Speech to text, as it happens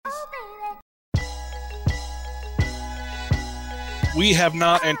we have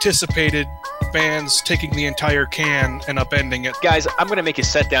not anticipated fans taking the entire can and upending it. Guys, I'm going to make you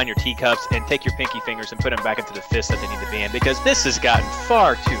set down your teacups and take your pinky fingers and put them back into the fists that they need to be in, because this has gotten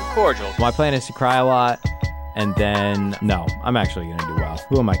far too cordial. My plan is to cry a lot, and then, no, I'm actually going to do well.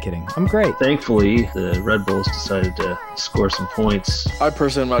 Who am I kidding? I'm great. Thankfully, the Red Bulls decided to score some points. I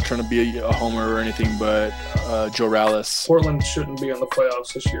personally am not trying to be a homer or anything, but Joe Rallis. Portland shouldn't be on the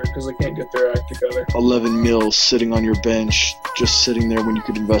playoffs this year because they can't get their act together. 11 mil sitting on your bench, just sitting there when you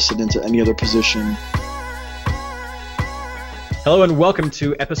could invest it into any other position. Hello and welcome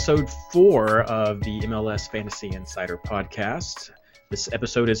to episode 4 of the MLS Fantasy Insider podcast. This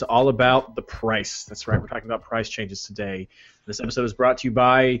episode is all about the price. That's right, we're talking about price changes today. This episode is brought to you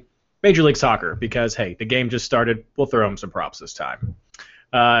by Major League Soccer because, hey, the game just started. We'll throw them some props this time.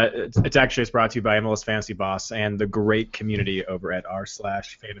 It's brought to you by MLS Fantasy Boss and the great community over at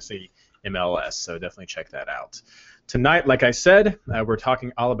r/fantasy MLS, so definitely check that out. Tonight, like I said, we're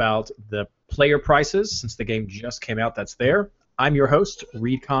talking all about the player prices since the game just came out. That's there. I'm your host,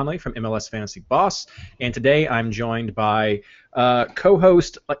 Reed Conley from MLS Fantasy Boss, and today I'm joined by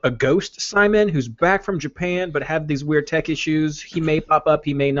co-host, a ghost Simon, who's back from Japan but had these weird tech issues. He may pop up,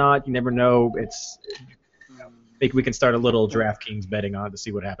 he may not. You never know. Maybe we can start a little DraftKings betting on to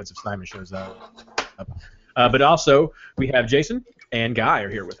see what happens if Simon shows up. But also, we have Jason and Guy are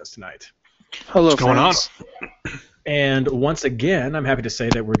here with us tonight. Hello, What's going on? And once again, I'm happy to say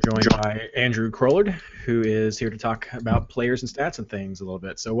that we're joined by Andrew Crollard, who is here to talk about players and stats and things a little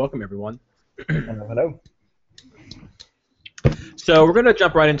bit. So welcome, everyone. Hello. So we're going to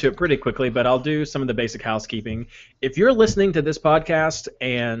jump right into it pretty quickly, but I'll do some of the basic housekeeping. If you're listening to this podcast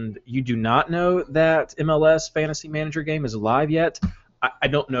and you do not know that MLS Fantasy Manager game is live yet, I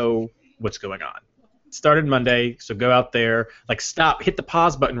don't know what's going on. It started Monday, so go out there, stop, hit the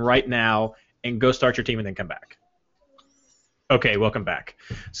pause button right now, and go start your team and then come back. Okay, welcome back.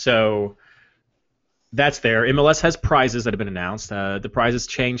 So that's there. MLS has prizes that have been announced. The prizes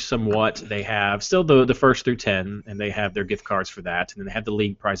changed somewhat. They have still the first through 10, and they have their gift cards for that, and then they have the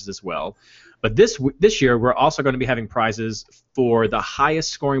league prizes as well. But this year, we're also going to be having prizes for the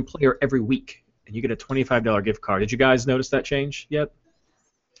highest scoring player every week, and you get a $25 gift card. Did you guys notice that change yet?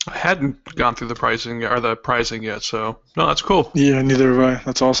 I hadn't gone through the pricing yet, so no, that's cool. Yeah, neither have I.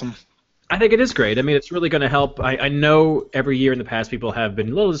 That's awesome. I think it is great. I mean, it's really going to help. I know every year in the past people have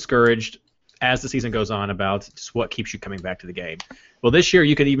been a little discouraged as the season goes on about just what keeps you coming back to the game. Well, this year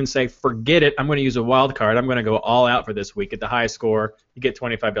you could even say, forget it, I'm going to use a wild card. I'm going to go all out for this week. At the highest score, you get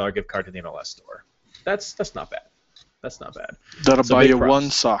 $25 gift card to the MLS store. That's not bad. That's not bad. That'll buy you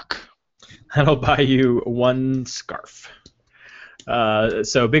one sock. That'll buy you one scarf.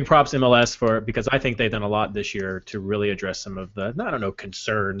 So big props MLS because I think they've done a lot this year to really address some of the, I don't know,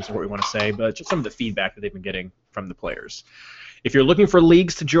 concerns or what we want to say, but just some of the feedback that they've been getting from the players. If you're looking for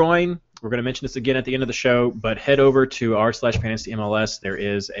leagues to join, we're going to mention this again at the end of the show, but head over to r/fantasy MLS. There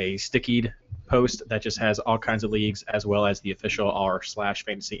is a stickied post that just has all kinds of leagues as well as the official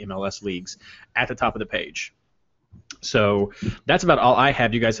r/fantasy MLS leagues at the top of the page. So that's about all I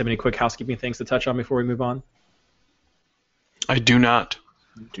have. Do you guys have any quick housekeeping things to touch on before we move on? I do not.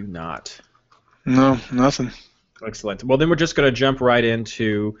 Do not. No, nothing. Excellent. Well, then we're just going to jump right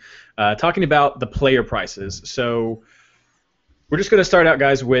into talking about the player prices. So we're just going to start out,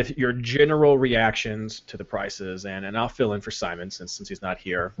 guys, with your general reactions to the prices, and I'll fill in for Simon since he's not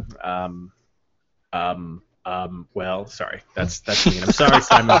here. Well, sorry, that's mean. I'm sorry,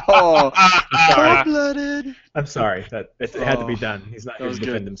 Simon. I'm sorry. Cold-blooded. I'm sorry. It had to be done. He's not here to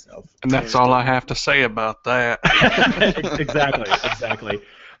defend himself. And that's all I have to say about that. Exactly.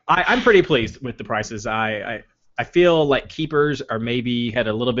 I'm pretty pleased with the prices. I feel like keepers are maybe had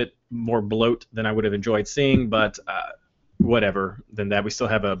a little bit more bloat than I would have enjoyed seeing, but whatever than that. We still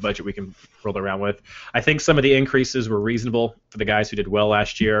have a budget we can roll around with. I think some of the increases were reasonable for the guys who did well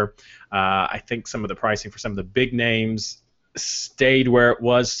last year. I think some of the pricing for some of the big names stayed where it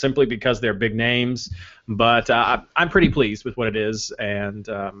was simply because they're big names. But I'm pretty pleased with what it is, and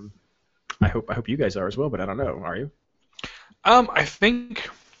I hope you guys are as well. But I don't know. Are you? I think,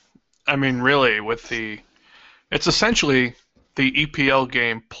 really, it's essentially the EPL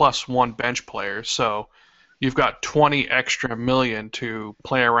game plus one bench player. So you've got 20 extra million to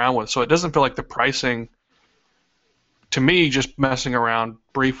play around with. So it doesn't feel like the pricing, to me, just messing around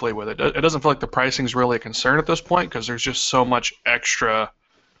briefly with it, it doesn't feel like the pricing is really a concern at this point because there's just so much extra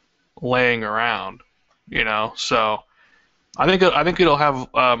laying around, So I think it'll have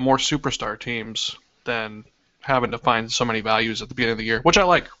more superstar teams than having to find so many values at the beginning of the year, which I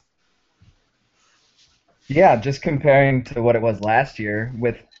like. Yeah, just comparing to what it was last year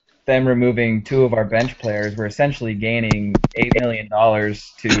with them removing 2 of our bench players, we're essentially gaining $8 million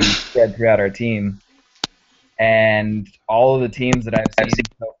to spread throughout our team. And all of the teams that I've seen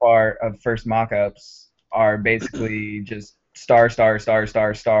so far of first mock-ups are basically just star,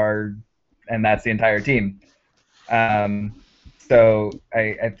 and that's the entire team. So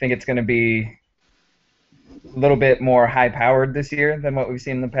I think it's going to be a little bit more high-powered this year than what we've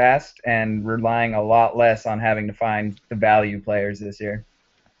seen in the past, and relying a lot less on having to find the value players this year.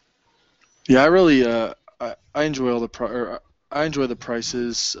 Yeah, I really I enjoy I enjoy the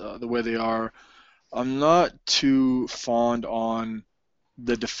prices the way they are. I'm not too fond on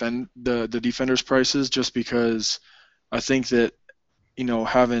the defenders' prices, just because I think that, you know,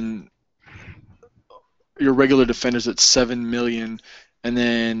 having your regular defenders at 7 million and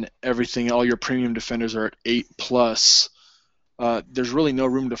then all your premium defenders are at 8+. There's really no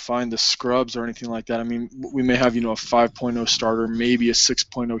room to find the scrubs or anything like that. I mean, we may have, you know, a 5.0 starter, maybe a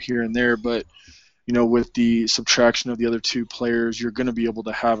 6.0 here and there, but, you know, with the subtraction of the other 2 players, you're going to be able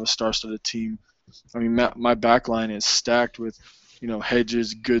to have a star-studded team. I mean, my back line is stacked with, you know,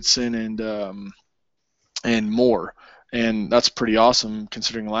 Hedges, Goodson, and Moore, and that's pretty awesome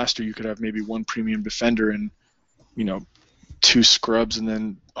considering last year you could have maybe 1 premium defender and, you know, 2 scrubs, and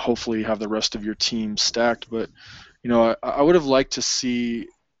then hopefully have the rest of your team stacked. But, you know, I would have liked to see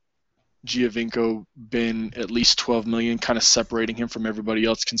Giovinco been at least 12 million, kind of separating him from everybody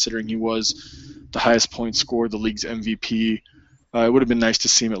else, considering he was the highest point scorer, the league's MVP. It would have been nice to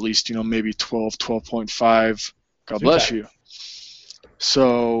see him at least, you know, maybe 12, 12.5. God bless you.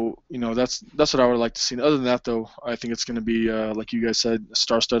 So, you know, that's what I would like to see. Other than that, though, I think it's going to be, like you guys said,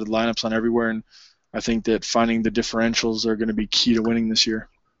 star-studded lineups on everywhere, and I think that finding the differentials are going to be key to winning this year.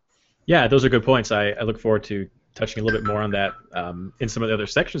 Yeah, those are good points. I look forward to touching a little bit more on that in some of the other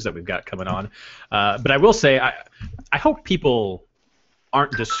sections that we've got coming on. But I will say, I hope people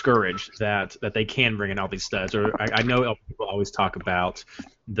aren't discouraged that they can bring in all these studs. Or I know people always talk about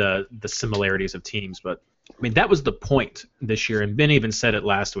the similarities of teams, but I mean, that was the point this year, and Ben even said it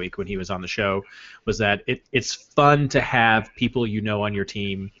last week when he was on the show, was that it's fun to have people you know on your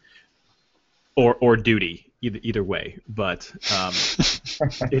team, or duty, either way. But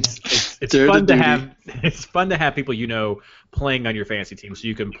it's fun to have people you know playing on your fantasy team, so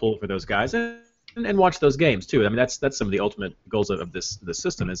you can pull for those guys and watch those games too. I mean, that's some of the ultimate goals of this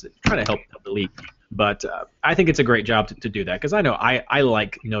system, is trying to help the league. But I think it's a great job to do that, because I know I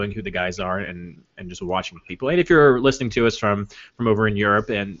like knowing who the guys are and just watching people. And if you're listening to us from over in Europe,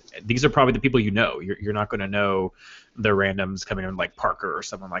 and these are probably the people you know, you're not going to know the randoms coming in like Parker or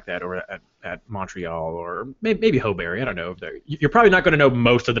someone like that, or at Montreal, or maybe Hoberry. I don't know. You're probably not going to know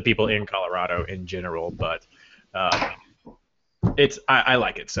most of the people in Colorado in general, but I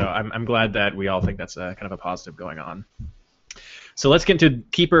like it. So I'm glad that we all think that's kind of a positive going on. So let's get into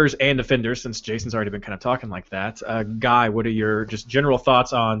keepers and defenders, since Jason's already been kind of talking like that. Guy, what are your just general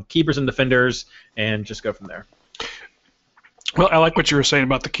thoughts on keepers and defenders, and just go from there? Well, I like what you were saying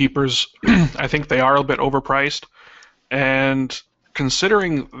about the keepers. I think they are a bit overpriced, and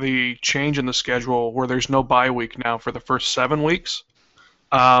considering the change in the schedule where there's no bye week now for the first 7 weeks,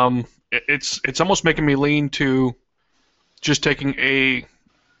 it's almost making me lean to just taking a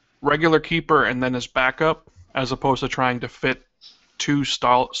regular keeper and then his backup, as opposed to trying to fit 2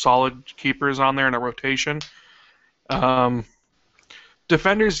 solid keepers on there in a rotation.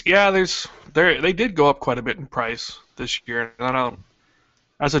 Defenders, yeah, they did go up quite a bit in price this year.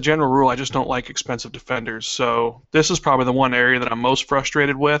 As a general rule, I just don't like expensive defenders. So this is probably the one area that I'm most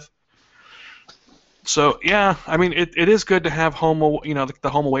frustrated with. So yeah, I mean, it is good to have the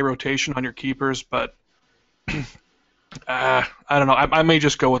home away rotation on your keepers, but I don't know. I may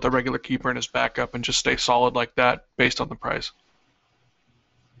just go with a regular keeper and his backup and just stay solid like that based on the price.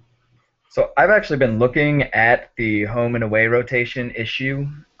 So I've actually been looking at the home and away rotation issue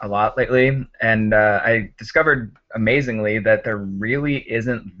a lot lately, and I discovered amazingly that there really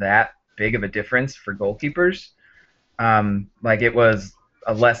isn't that big of a difference for goalkeepers. Like, it was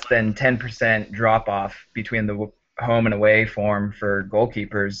a less than 10% drop-off between the home and away form for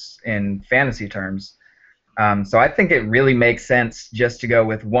goalkeepers in fantasy terms. So I think it really makes sense just to go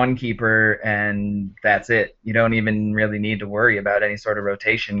with one keeper, and that's it. You don't even really need to worry about any sort of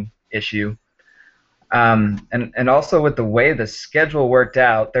rotation issue. And also, with the way the schedule worked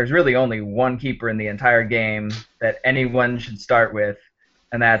out, there's really only one keeper in the entire game that anyone should start with,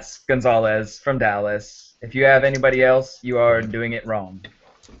 and that's Gonzalez from Dallas. If you have anybody else, you are doing it wrong.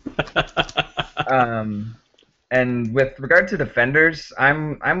 And with regard to defenders,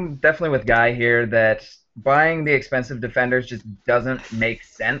 I'm definitely with Guy here that buying the expensive defenders just doesn't make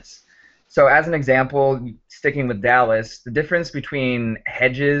sense, So as an example, sticking with Dallas, the difference between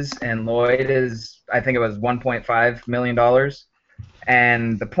Hedges and Lloyd is, I think it was $1.5 million.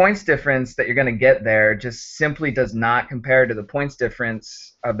 And the points difference that you're going to get there just simply does not compare to the points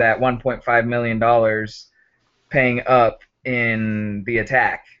difference of that $1.5 million paying up in the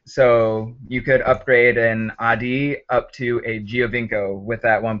attack. So you could upgrade an Adi up to a Giovinco with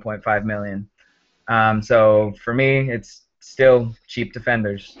that $1.5 million. So for me, it's still cheap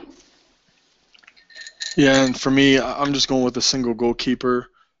defenders. Yeah, and for me, I'm just going with a single goalkeeper.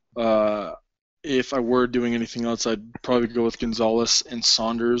 If I were doing anything else, I'd probably go with Gonzalez and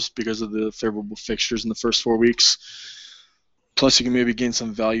Saunders because of the favorable fixtures in the first 4 weeks. Plus, you can maybe gain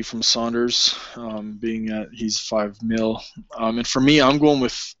some value from Saunders, being that he's $5 million. And for me, I'm going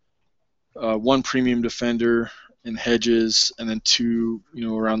with one premium defender in Hedges, and then two,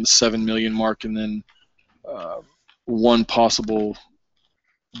 around the $7 million mark, and then one possible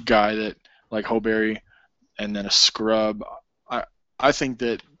guy that like Hoberry, and then a scrub. I think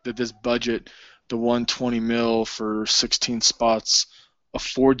that this budget, the $120 million for 16 spots,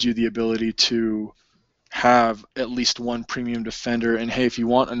 affords you the ability to have at least one premium defender. And hey, if you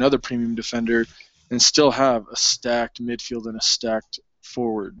want another premium defender, then still have a stacked midfield and a stacked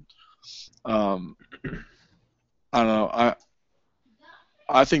forward. I don't know.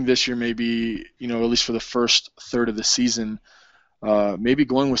 I think this year maybe, at least for the first third of the season, maybe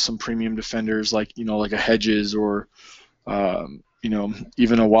going with some premium defenders like a Hedges or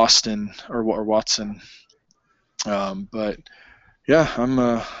even a Watson or Watson. But yeah,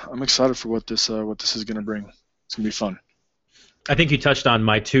 I'm excited for what this is going to bring. It's going to be fun. I think you touched on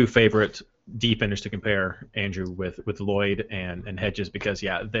my two favorite defenders to compare, Andrew, with Lloyd and Hedges, because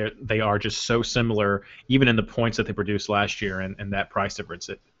they are just so similar, even in the points that they produced last year and that price difference.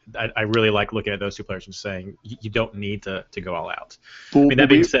 I really like looking at those two players and saying you don't need to go all out. That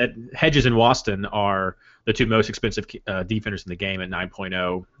being said, Hedges and Waston are the two most expensive defenders in the game at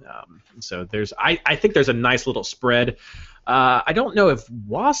 9.0. So I think there's a nice little spread. I don't know if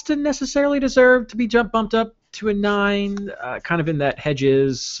Waston necessarily deserved to be bumped up to a 9, kind of in that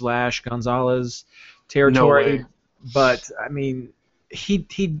Hedges/Gonzalez territory. No way. But I mean, he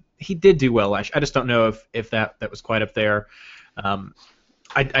did do well last year. I just don't know if that was quite up there.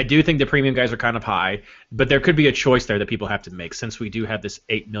 I do think the premium guys are kind of high, but there could be a choice there that people have to make. Since we do have this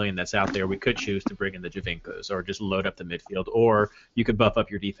 $8 million that's out there, we could choose to bring in the Giovincos or just load up the midfield, or you could buff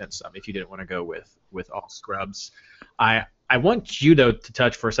up your defense some if you didn't want to go with all scrubs. I want you, though, to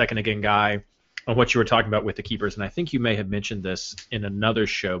touch for a second again, Guy, on what you were talking about with the keepers, and I think you may have mentioned this in another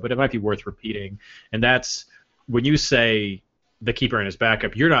show, but it might be worth repeating, and that's when you say the keeper and his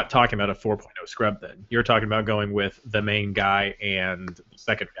backup, you're not talking about a 4.0 scrub then. You're talking about going with the main guy and the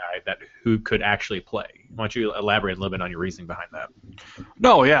second guy who could actually play. Why don't you elaborate a little bit on your reasoning behind that?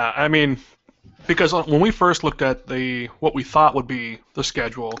 No, yeah. I mean, because when we first looked at what we thought would be the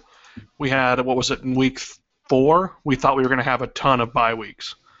schedule, we had, in week 4, we thought we were going to have a ton of bye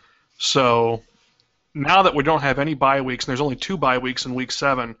weeks. So now that we don't have any bye weeks, and there's only 2 bye weeks in week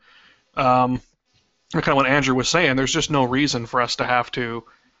 7, kind of what Andrew was saying, there's just no reason for us to have to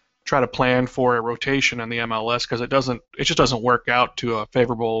try to plan for a rotation in the MLS because it just doesn't work out to a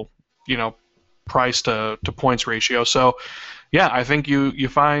favorable, price to points ratio. So, yeah, I think you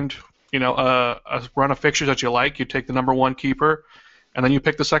find, a run of fixtures that you like, you take the number 1 keeper, and then you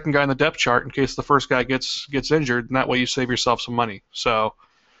pick the second guy in the depth chart in case the first guy gets injured, and that way you save yourself some money. So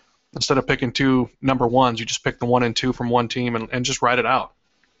instead of picking 2 number 1s, you just pick the 1 and 2 from one team and just ride it out.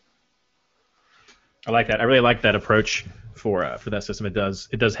 I like that. I really like that approach for that system. It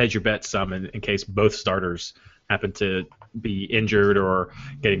does hedge your bet some in case both starters happen to be injured or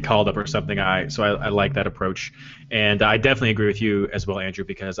getting called up or something. So I like that approach, and I definitely agree with you as well, Andrew,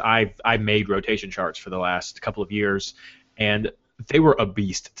 because I made rotation charts for the last couple of years, and they were a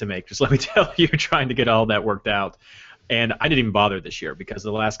beast to make. Just let me tell you, trying to get all that worked out, and I didn't even bother this year because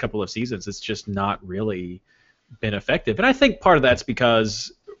the last couple of seasons it's just not really been effective, and I think part of that's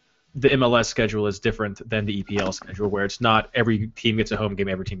because the MLS schedule is different than the EPL schedule, where it's not every team gets a home game,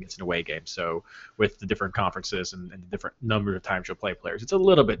 every team gets an away game. So with the different conferences and the different number of times you'll play players, it's a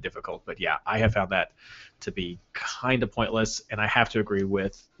little bit difficult. But yeah, I have found that to be kind of pointless, and I have to agree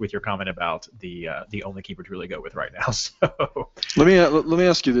with your comment about the only keeper to really go with right now. So let me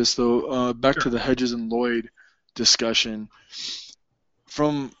ask you this though. Back to the Hedges and Lloyd discussion.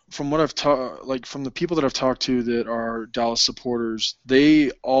 From what I've from the people that I've talked to that are Dallas supporters,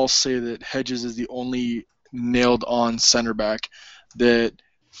 they all say that Hedges is the only nailed-on center back. That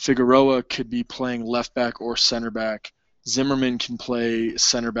Figueroa could be playing left back or center back. Zimmerman can play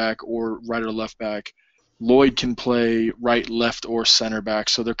center back or right or left back. Lloyd can play right, left, or center back.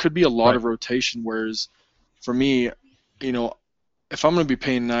 So there could be a lot of rotation. Whereas for me, you know, if I'm going to be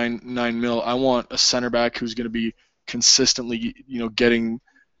paying $9 mil, I want a center back who's going to be consistently, you know, getting,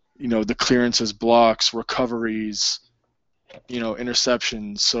 you know, the clearances, blocks, recoveries, you know,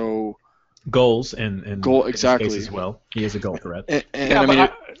 interceptions. So goals and goal exactly his case as well. He is a goal threat. And I mean,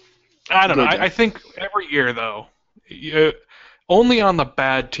 I don't know. I think every year though, only on the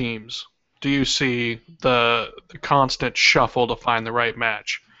bad teams do you see the constant shuffle to find the right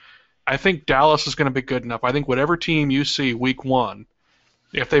match. I think Dallas is going to be good enough. I think whatever team you see week 1,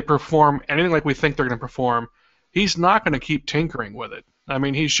 if they perform anything like we think they're going to perform, he's not going to keep tinkering with it. I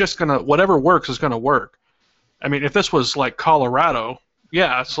mean, he's just going to, whatever works is going to work. I mean, if this was like Colorado,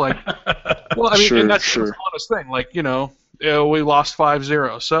 yeah, it's like, well, I mean, and that's the honest thing. Like, you know, we lost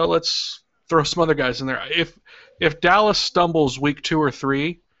 5-0, so let's throw some other guys in there. If Dallas stumbles week 2 or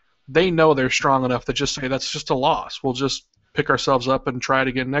 3, they know they're strong enough to just say that's just a loss. We'll just pick ourselves up and try it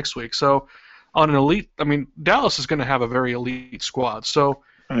again next week. So on an elite, I mean, Dallas is going to have a very elite squad. So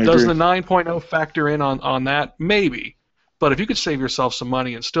does the 9.0 factor in on that? Maybe. But if you could save yourself some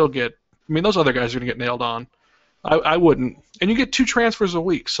money and still get, I mean, those other guys are going to get nailed on. I wouldn't. And you get 2 transfers a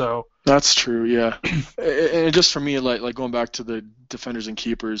week, so. That's true, yeah. And just for me, like going back to the defenders and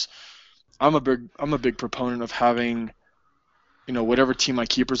keepers, I'm a big proponent of having, you know, whatever team my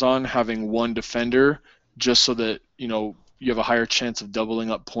keeper's on, having one defender, just so that, you know, you have a higher chance of doubling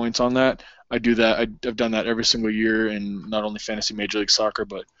up points on that. I do that. I've done that every single year in not only Fantasy Major League Soccer,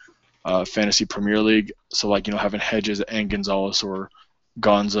 but Fantasy Premier League. So, like, you know, having Hedges and Gonzalez or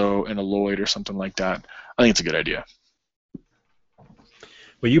Gonzo and a Lloyd or something like that. I think it's a good idea.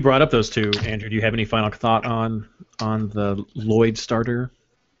 Well, you brought up those two, Andrew. Do you have any final thought on the Lloyd starter?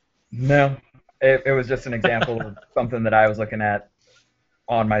 No. It was just an example of something that I was looking at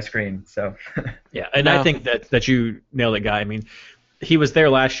on my screen. So yeah, and I think that you nailed it, Guy. I mean, he was there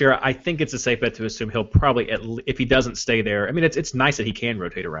last year. I think it's a safe bet to assume he'll probably, if he doesn't stay there, I mean, it's nice that he can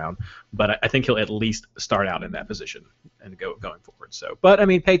rotate around, but I think he'll at least start out in that position and going forward. So, but I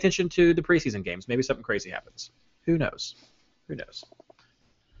mean, pay attention to the preseason games. Maybe something crazy happens. Who knows? Who knows?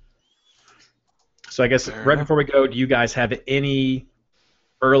 So I guess right before we go, do you guys have any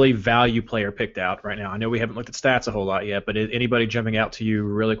early value player picked out right now? I know we haven't looked at stats a whole lot yet, but is anybody jumping out to you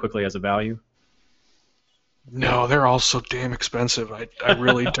really quickly as a value? No, they're all so damn expensive. I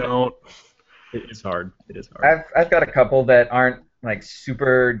really don't. It is hard. It is hard. I've got a couple that aren't like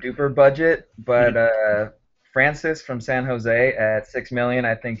super duper budget, but Francis from San Jose at $6 million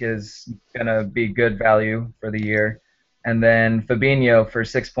I think is gonna be good value for the year. And then Fabinho for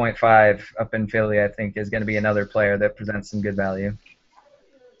 6.5 up in Philly I think is gonna be another player that presents some good value.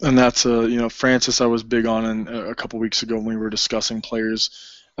 And that's you know, Francis I was big on a couple weeks ago when we were discussing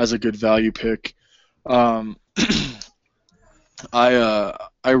players as a good value pick. I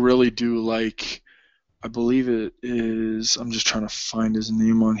really do like, I believe it is, I'm just trying to find his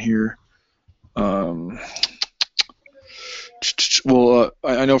name on here. Well,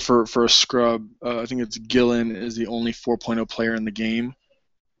 I know for a scrub, I think it's Gillen is the only 4.0 player in the game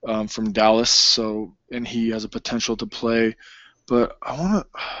from Dallas, so, and he has a potential to play. But I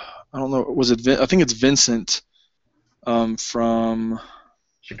don't know, I think it's Vincent from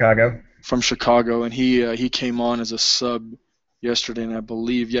Chicago. From Chicago, and he came on as a sub yesterday, and I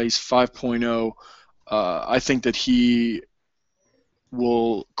believe, yeah, he's 5.0. I think that he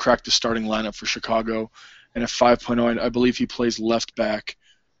will crack the starting lineup for Chicago, and at 5.0, I believe he plays left back.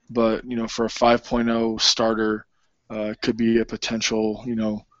 But you know, for a 5.0 starter, could be a potential, you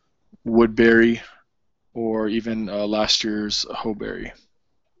know, Woodbury, or even last year's Hoberry.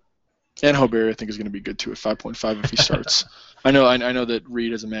 And Hoberry, I think, is going to be good too at 5.5 if he starts. I know that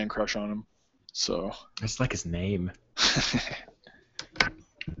Reed has a man crush on him, so. It's like his name.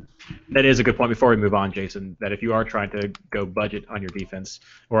 That is a good point. Before we move on, Jason, that if you are trying to go budget on your defense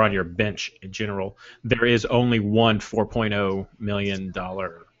or on your bench in general, there is only one $4.0 million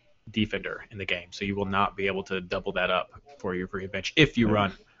defender in the game, so you will not be able to double that up for your bench if you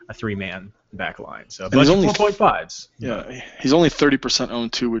run a 3-man back line. So he's only 4.5s. Yeah, he's only 30%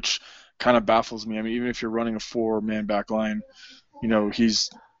 owned too, which kind of baffles me. I mean, even if you're running a 4-man back line, you know, he's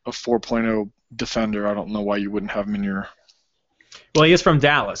a 4.0 defender. I don't know why you wouldn't have him in your. Well, he is from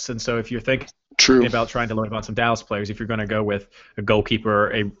Dallas, and so if you're thinking True. about trying to load on some Dallas players, if you're going to go with a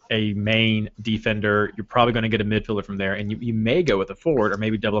goalkeeper, a main defender, you're probably going to get a midfielder from there, and you may go with a forward or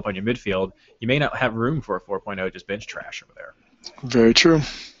maybe double up on your midfield. You may not have room for a 4.0 just bench trash over there. Very true.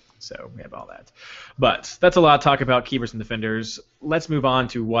 So we have all that. But that's a lot of talk about keepers and defenders. Let's move on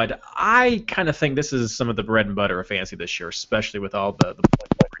to what I kind of think this is some of the bread and butter of fantasy this year, especially with all the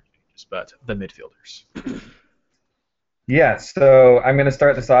players, but the midfielders. Yeah, so I'm going to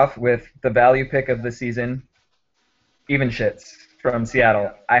start this off with the value pick of the season, Even Shits from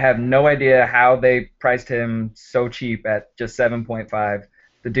Seattle. I have no idea how they priced him so cheap at just 7.5.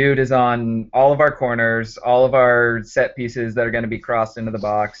 The dude is on all of our corners, all of our set pieces that are going to be crossed into the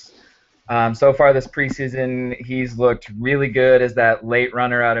box. So far this preseason, he's looked really good as that late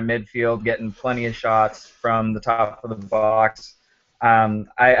runner out of midfield, getting plenty of shots from the top of the box.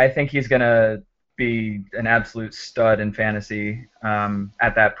 I think he's going to be an absolute stud in fantasy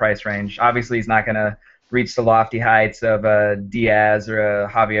at that price range. Obviously, he's not going to reach the lofty heights of a Diaz or a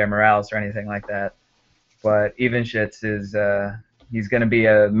Javier Morales or anything like that. But Even Shits is he's going to be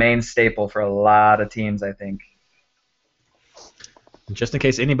a main staple for a lot of teams, I think. Just in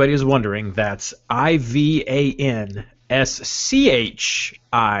case anybody is wondering, that's IVANSCHITZ.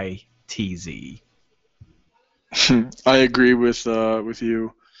 I agree with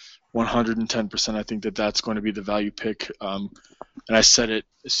you 110%. I think that's going to be the value pick. And I said it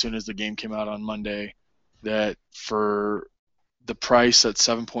as soon as the game came out on Monday, that for the price at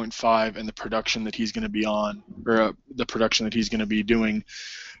 7.5 and the production that he's going to be on, or the production that he's going to be doing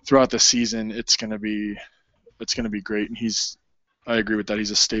throughout the season, it's going to be great. And I agree with that.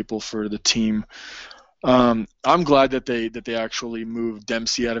 He's a staple for the team. I'm glad that they actually moved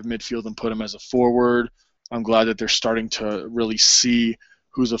Dempsey out of midfield and put him as a forward. I'm glad that they're starting to really see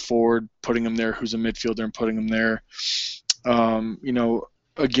who's a forward, putting him there, who's a midfielder, and putting him there.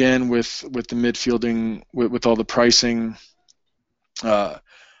 Again, with the midfielding, with all the pricing,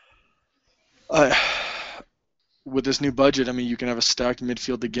 with this new budget, I mean, you can have a stacked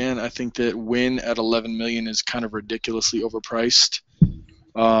midfield again. I think that Wynn at 11 million is kind of ridiculously overpriced.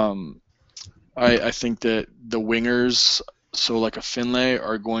 I think that the wingers, so like a Finlay,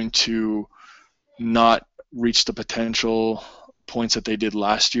 are going to not reach the potential points that they did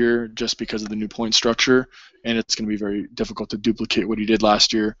last year just because of the new point structure, and it's going to be very difficult to duplicate what he did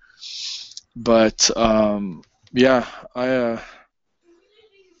last year. But I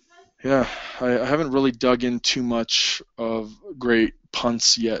haven't really dug in too much of great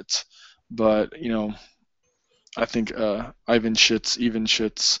punts yet, but I think Even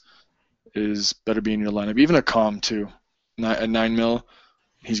Shits is better be in your lineup. Even a Calm too, at 9 mil,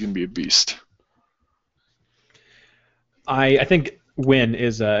 he's going to be a beast. I think Wynn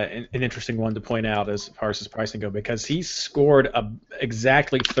is an interesting one to point out as far as his pricing go, because he scored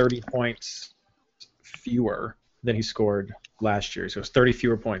exactly 30 points fewer than he scored last year. So it's 30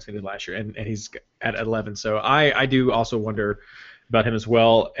 fewer points than he did last year, and he's at 11. So I do also wonder about him as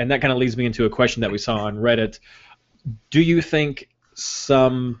well, and that kind of leads me into a question that we saw on Reddit. Do you think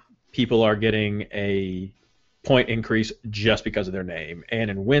some people are getting a point increase just because of their name?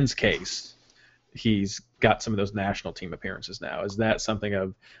 And in Wynn's case, he's got some of those national team appearances now. Is that something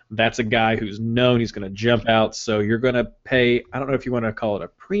of, that's a guy who's known he's going to jump out, so you're going to pay, I don't know if you want to call it a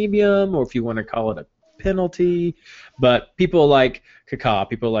premium or if you want to call it a penalty, but people like Kaká,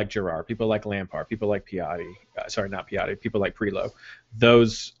 people like Gerrard, people like Lampard, people like Piatti, people like Pirlo,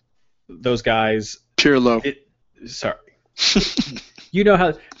 those guys. Pirlo. Sorry. You know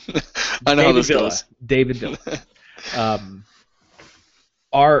how. I know how this goes. David Villa.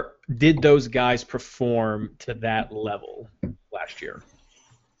 Did those guys perform to that level last year?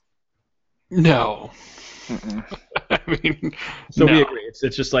 No. I mean, so no. we agree.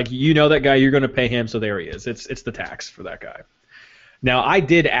 It's just like, that guy, you're going to pay him, so there he is. It's the tax for that guy. Now, I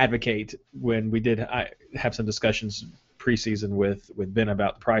did advocate when I have some discussions preseason with Ben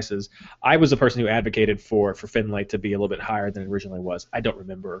about the prices. I was the person who advocated for Finlay to be a little bit higher than it originally was. I don't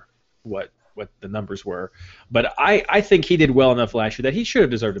remember what the numbers were, but I think he did well enough last year that he should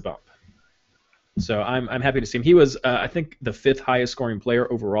have deserved a bump. So I'm happy to see him. He was, I think, the 5th highest scoring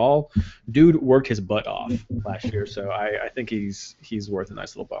player overall. Dude worked his butt off last year, so I think he's worth a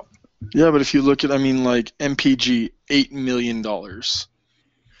nice little bump. Yeah, but if you look at, MPG, $8 million.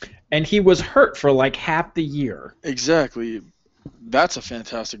 And he was hurt for like half the year. Exactly. That's a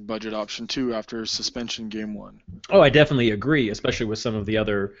fantastic budget option, too, after suspension game 1. Oh, I definitely agree, especially with some of the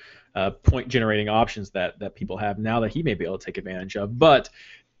other point-generating options that people have now that he may be able to take advantage of. But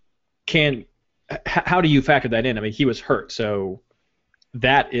how do you factor that in? He was hurt, so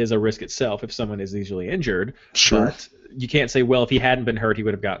that is a risk itself if someone is easily injured. Sure. But you can't say, well, if he hadn't been hurt, he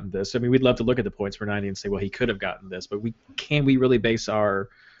would have gotten this. We'd love to look at the points for 90 and say, well, he could have gotten this, but can we really base our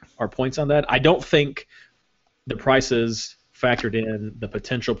points on that? I don't think the prices factored in the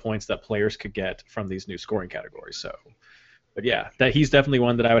potential points that players could get from these new scoring categories. So, but yeah, he's definitely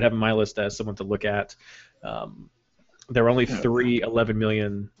one that I would have on my list as someone to look at. There are only 3 11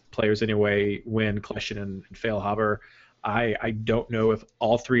 million players anyway, Wynn, Kljestan, and Feilhaber. I don't know if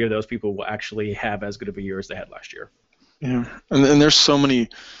all three of those people will actually have as good of a year as they had last year. Yeah, and there's so many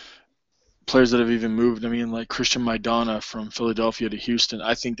players that have even moved. I mean, like Christian Maidana from Philadelphia to Houston.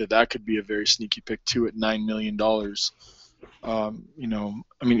 I think that could be a very sneaky pick too at $9 million. I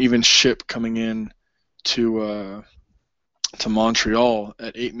mean, even Ship coming in to Montreal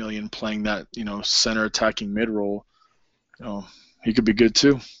at $8 million, playing that center attacking mid role. He could be good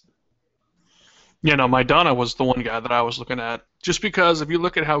too. Maidana was the one guy that I was looking at, just because if you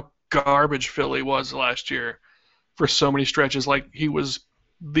look at how garbage Philly was last year for so many stretches, like he was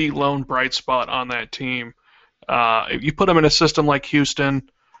the lone bright spot on that team. If you put him in a system like Houston,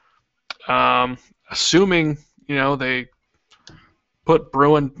 assuming they put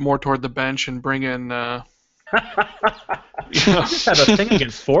Bruin more toward the bench and bring in. Had a thing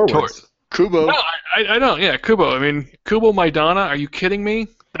against forwards. Kubo. No, I don't. Yeah, Kubo. I mean, Kubo Maidana. Are you kidding me?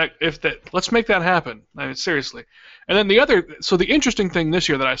 Let's make that happen. I mean, seriously. And then the interesting thing this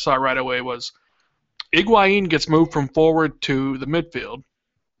year that I saw right away was Higuaín gets moved from forward to the midfield.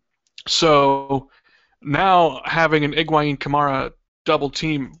 So now having an Higuaín Kamara double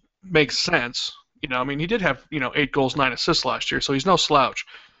team makes sense. I mean, he did have 8 goals, 9 assists last year, so he's no slouch.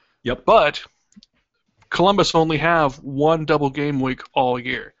 Yep. But Columbus only have 1 double game week all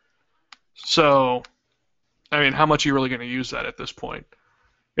year. So, I mean, how much are you really going to use that at this point?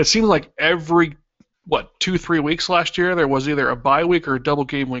 It seems like every 2-3 weeks last year there was either a bye week or a double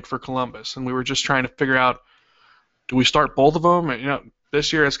game week for Columbus, and we were just trying to figure out, do we start both of them? And,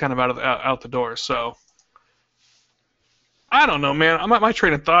 this year it's kind of out the door. So I don't know, man. My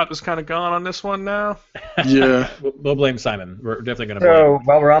train of thought is kind of gone on this one now. Yeah. We'll blame Simon. We're definitely going to So blame.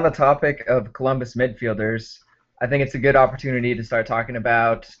 while we're on the topic of Columbus midfielders, I think it's a good opportunity to start talking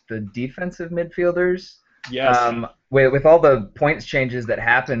about the defensive midfielders. Yes. With all the points changes that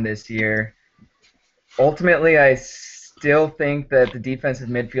happened this year, ultimately I still think that the defensive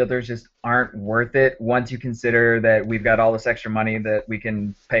midfielders just aren't worth it once you consider that we've got all this extra money that we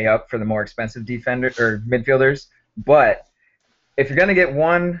can pay up for the more expensive midfielders. But if you're going to get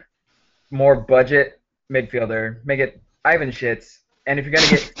one more budget midfielder, make it Ivan Schitz. And if you're going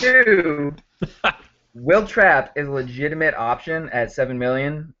to get two, Will Trapp is a legitimate option at $7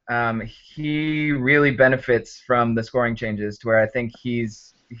 million. He really benefits from the scoring changes to where I think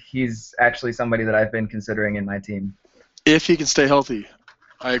he's actually somebody that I've been considering in my team. If he can stay healthy.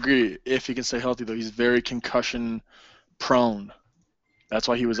 I agree. If he can stay healthy, though, he's very concussion prone. That's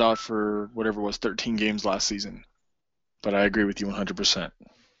why he was out for whatever it was, 13 games last season. But I agree with you 100%.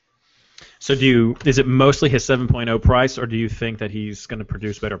 So is it mostly his 7.0 price, or do you think that he's going to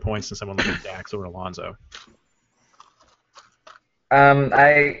produce better points than someone like Dax or Alonso?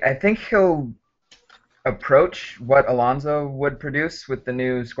 I think he'll approach what Alonso would produce with the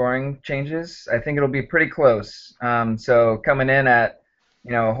new scoring changes. I think it'll be pretty close. So coming in at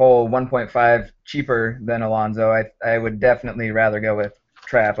a whole 1.5 cheaper than Alonso, I would definitely rather go with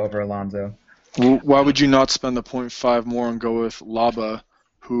Trapp over Alonso. Why would you not spend the 0.5 more and go with Laba,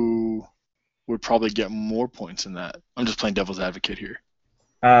 who would probably get more points than that? I'm just playing devil's advocate here.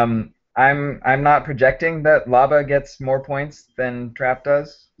 I'm not projecting that Laba gets more points than Trapp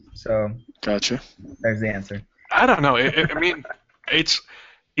does, so gotcha. There's the answer. I don't know. I mean, it's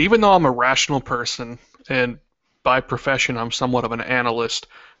even though I'm a rational person and by profession I'm somewhat of an analyst,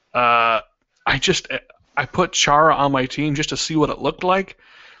 I put Chara on my team just to see what it looked like,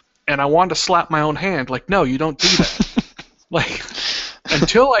 and I wanted to slap my own hand. Like, no, you don't do that. Like,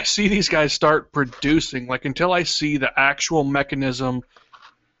 until I see these guys start producing, like until I see the actual mechanism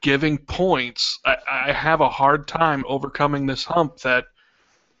giving points, I have a hard time overcoming this hump that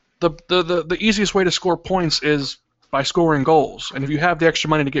the easiest way to score points is by scoring goals. And if you have the extra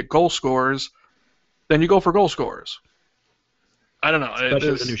money to get goal scorers, then you go for goal scorers. I don't know.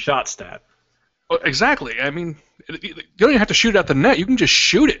 Especially with the new shot stat. Exactly. I mean, you don't even have to shoot at the net. You can just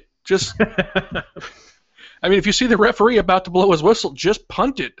shoot it. I mean, if you see the referee about to blow his whistle, just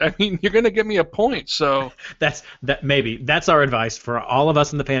punt it. I mean, you're going to give me a point. So that's our advice for all of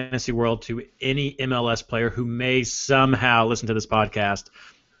us in the fantasy world to any MLS player who may somehow listen to this podcast.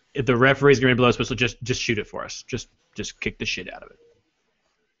 If the referee's going to blow his whistle, just shoot it for us. Just kick the shit out of it.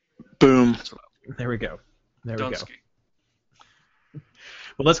 Boom. There we go. There we go.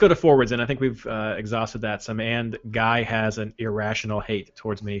 Well, let's go to forwards, and I think we've exhausted that some. And Guy has an irrational hate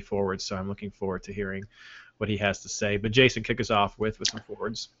towards many forwards, so I'm looking forward to hearing what he has to say. But Jason, kick us off with some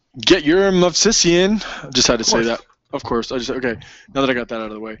forwards. Get your Movsisyan. Just had to say that. Of course. Okay. Now that I got that out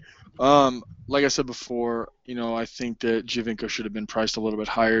of the way. Like I said before, I think that Giovinco should have been priced a little bit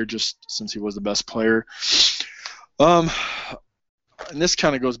higher just since he was the best player. and this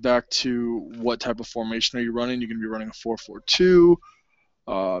kind of goes back to what type of formation are you running. You're going to be running a 4-4-2,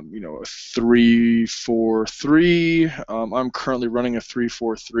 a 3-4-3. I'm currently running a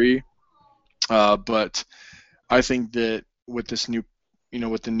 3-4-3, but I think that with this new,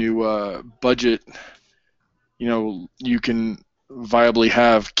 with the new budget, you can viably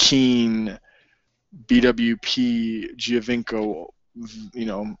have Keane, BWP, Giovinco,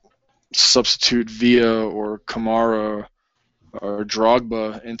 substitute Villa or Kamara or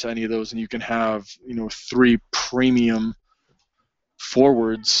Drogba into any of those, and you can have 3 premium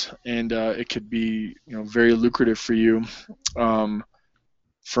forwards, and it could be very lucrative for you.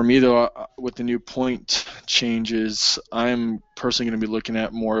 For me though, with the new point changes, I'm personally going to be looking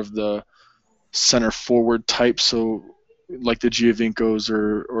at more of the center forward type, so like the Giovincos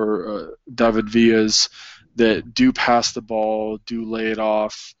or David Villas that do pass the ball, do lay it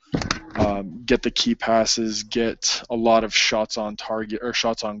off, get the key passes, get a lot of shots on target or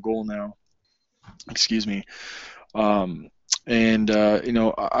shots on goal now. Excuse me. I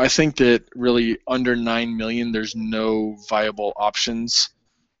think that really under 9 million, there's no viable options.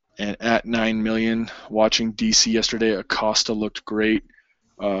 And at 9 million, watching DC yesterday, Acosta looked great.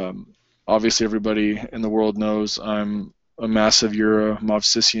 Obviously, everybody in the world knows I'm a massive Euro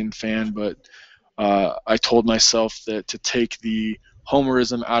Movsisian fan, but I told myself that to take the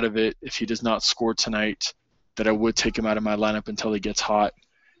homerism out of it, if he does not score tonight, that I would take him out of my lineup until he gets hot.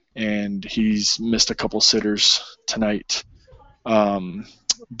 And he's missed a couple sitters tonight.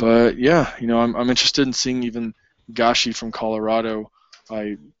 But yeah, I'm interested in seeing even Gashi from Colorado.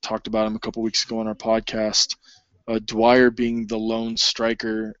 I talked about him a couple weeks ago on our podcast. Dwyer being the lone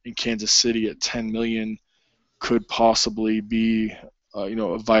striker in Kansas City at 10 million could possibly be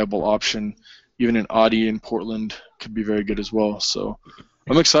a viable option. Even an Audi in Portland could be very good as well. So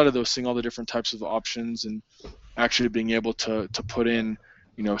I'm excited though, seeing all the different types of options and actually being able to put in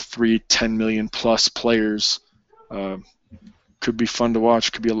 3 10 million plus players. Could be fun to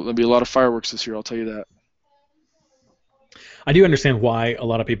watch. There'll be a lot of fireworks this year, I'll tell you that. I do understand why a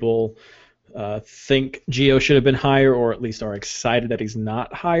lot of people think Gio should have been higher, or at least are excited that he's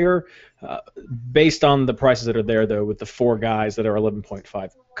not higher. Based on the prices that are there, though, with the 4 guys that are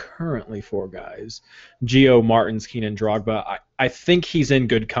 11.5, currently 4 guys, Gio, Martins, Keenan, Drogba, I think he's in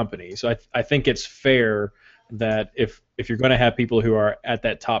good company. So I think it's fair that if you're going to have people who are at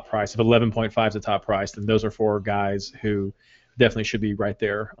that top price, if 11.5 is the top price, then those are 4 guys who definitely should be right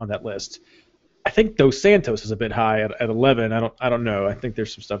there on that list. I think Dos Santos is a bit high at 11. I don't know. I think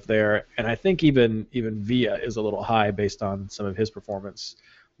there's some stuff there, and I think even Villa is a little high based on some of his performance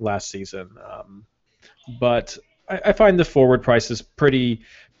last season. But I find the forward prices pretty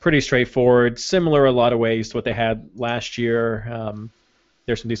straightforward, similar a lot of ways to what they had last year.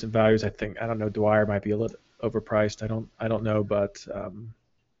 There's some decent values. I don't know. Dwyer might be a little overpriced. I don't know, but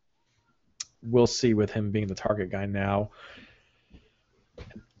we'll see with him being the target guy now.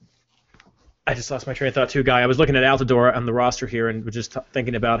 I just lost my train of thought too, Guy. I was looking at Altidore on the roster here and was just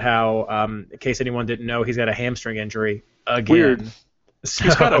thinking about how, in case anyone didn't know, he's got a hamstring injury again. Weird. So,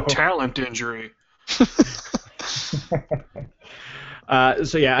 he's got a talent injury. So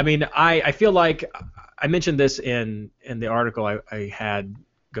yeah, I mean, I feel like I mentioned this in the article I had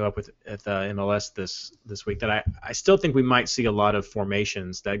go up with at the MLS this week, that I still think we might see a lot of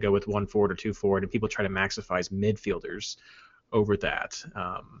formations that go with 1 forward or 2 forward, and people try to maximize midfielders over that.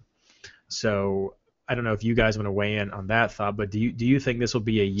 So I don't know if you guys want to weigh in on that thought, but do you think this will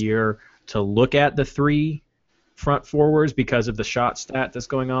be a year to look at the 3 front forwards because of the shot stat that's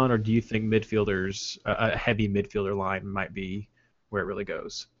going on, or do you think midfielders, a heavy midfielder line might be where it really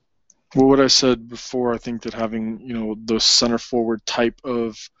goes? Well, what I said before, I think that having those center forward type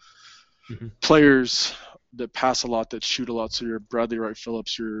of players that pass a lot, that shoot a lot, so your Bradley Wright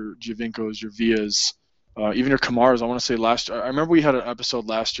Phillips, your Giovincos, your Villas, even your Kamaras. I want to say I remember we had an episode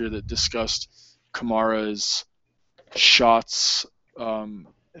last year that discussed Kamara's shots to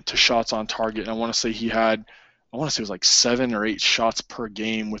shots on target, and I want to say it was like 7 or 8 shots per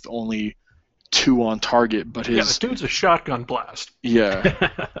game with only 2 on target. But the dude's a shotgun blast. Yeah,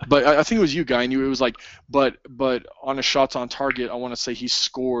 but I think it was you, Guy, and it was like, but on his shots on target, I want to say he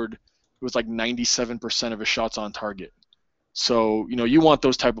scored. It was like 97% of his shots on target. So, you want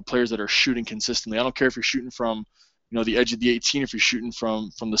those type of players that are shooting consistently. I don't care if you're shooting from, the edge of the 18, if you're shooting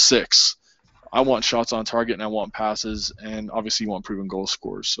from the 6. I want shots on target and I want passes, and obviously you want proven goal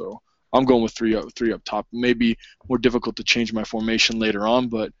scorers. So I'm going with 3 up top. Maybe more difficult to change my formation later on,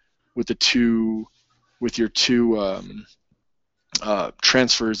 but with your 2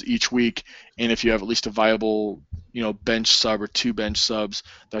 transfers each week, and if you have at least a viable, bench sub or 2 bench subs,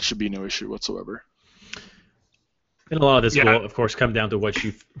 that should be no issue whatsoever. And a lot of this Yeah. will, of course, come down to what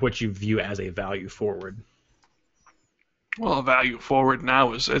you view as a value forward. Well, a value forward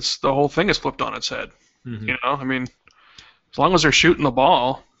now it's the whole thing is flipped on its head. Mhm. You know, I mean, as long as they're shooting the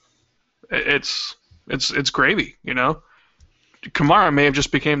ball, it's gravy. You know, Kamara may have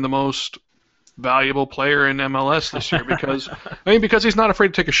just became the most valuable player in MLS this year because because he's not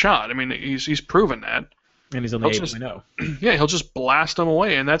afraid to take a shot. I mean, he's proven that. And he's on the He'll just- 8.0. Yeah, he'll just blast them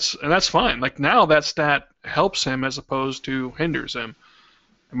away, and that's fine. Like now, that stat helps him as opposed to hinders him.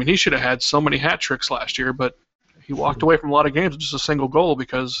 I mean, he should have had so many hat tricks last year, but he walked away from a lot of games with just a single goal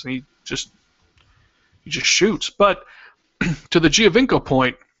because he just shoots. But to the Giovinco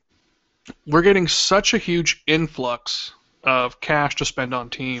point, we're getting such a huge influx of cash to spend on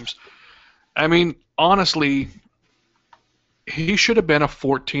teams. I mean, honestly, he should have been a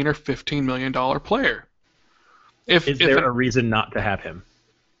 $14 or $15 million player. Is there a reason not to have him?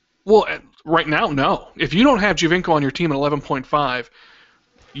 Well, right now, no. If you don't have Giovinco on your team at 11.5,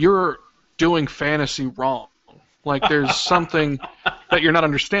 you're doing fantasy wrong. Like there's something that you're not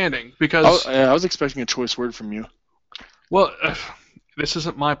understanding because I was expecting a choice word from you. well, this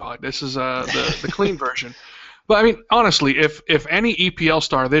isn't my pod. This is the clean version. But I mean, honestly, if any EPL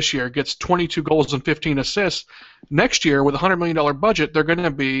star this year gets 22 goals and 15 assists, next year with a $100 million budget, they're going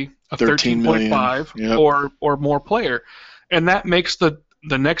to be a 13.5 Yep. or more player, and that makes the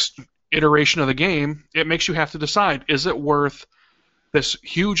next iteration of the game. It makes you have to decide: is it worth this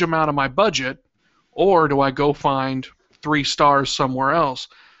huge amount of my budget, or do I go find 3 stars somewhere else?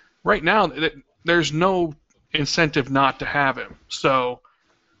 Right now, there's no incentive not to have him. So,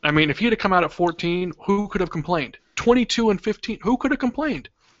 I mean, if he'd have come out at 14, who could have complained? 22 and 15, who could have complained?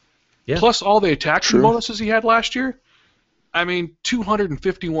 Yeah. Plus all the attacking True. bonuses he had last year. I mean,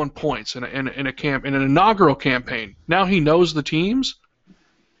 251 points in an inaugural campaign. Now he knows the teams.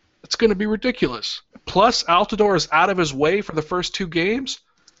 It's going to be ridiculous. Plus, Altidore is out of his way for the first 2 games.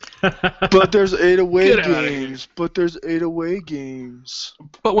 But there's 8 away Get outta games. But there's 8 away games.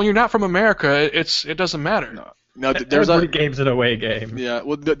 But when you're not from America, it doesn't matter. No, there's Every game's an away game. Yeah,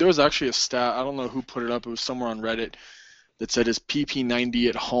 well, there was actually a stat. I don't know who put it up. It was somewhere on Reddit that said his PP90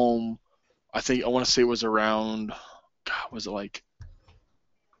 at home. I want to say it was around. God, was it like?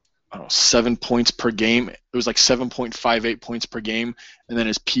 I don't know, 7 points per game. It was like 7.58 points per game, and then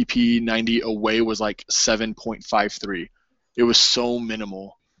his PP90 away was like 7.53. It was so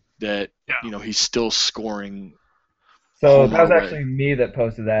minimal that he's still scoring. So home that was and away. actually me that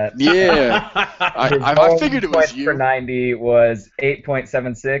posted that. Yeah, His I home figured it was points you. per 90 was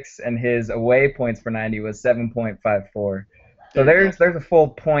 8.76, and his away points per 90 was 7.54. So there's a full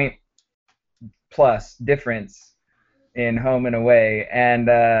point plus difference in home and away, and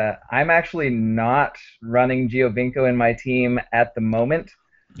I'm actually not running Giovinco in my team at the moment.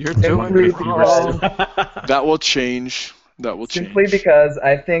 You're Simply doing wrong. That will change. That will change. Simply because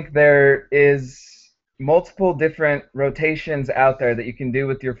I think there is multiple different rotations out there that you can do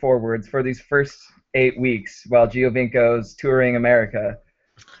with your forwards for these first 8 weeks while Giovinco's touring America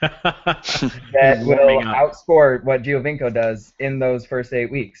that will Warming up. outscore what Giovinco does in those first 8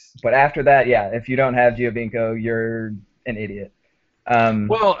 weeks. But after that, if you don't have Giovinco, you're an idiot.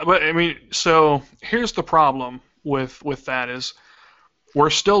 Well, but I mean, so here's the problem with that is we're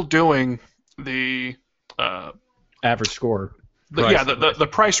still doing the Average score. the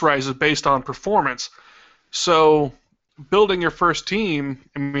price rise is based on performance. So building your first team,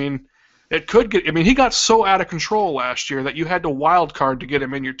 I mean, it could get. I mean, he got so out of control last year that you had to wild card to get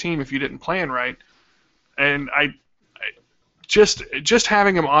him in your team if you didn't plan right. And I just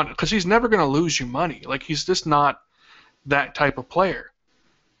having him on, because he's never going to lose you money. Like, he's just not that type of player.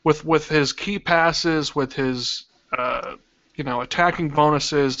 With his key passes, with his attacking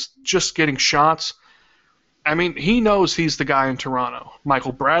bonuses, just getting shots. I mean, he knows he's the guy in Toronto.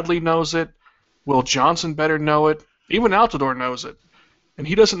 Michael Bradley knows it. Will Johnson better know it. Even Altidore knows it. And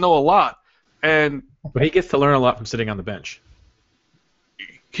he doesn't know a lot. And But he gets to learn a lot from sitting on the bench.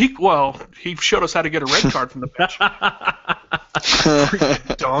 he showed us how to get a red card from the bench.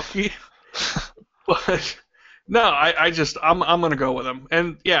 Freaking donkey. But no, I'm gonna go with him.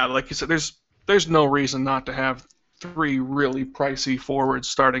 And yeah, like you said, there's no reason not to have 3 really pricey forwards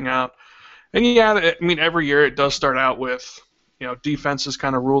starting out. And yeah, I mean, every year it does start out with, defenses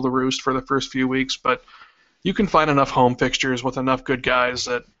kind of rule the roost for the first few weeks, but you can find enough home fixtures with enough good guys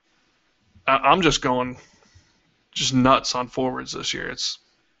that I'm just going nuts on forwards this year.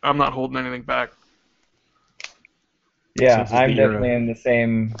 I'm not holding anything back. Yeah, Since it's I'm the Euro. definitely in the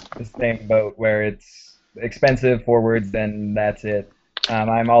same boat where it's expensive forwards, then that's it.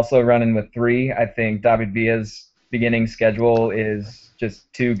 I'm also running with 3. I think David Villa's beginning schedule is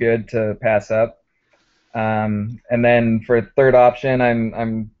just too good to pass up. And then for third option,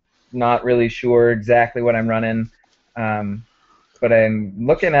 I'm not really sure exactly what I'm running, but I'm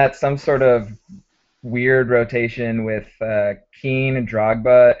looking at some sort of weird rotation with Keane,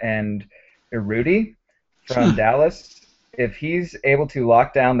 Drogba, and Urruti from Dallas. If he's able to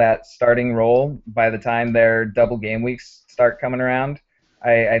lock down that starting role by the time their double game weeks start coming around,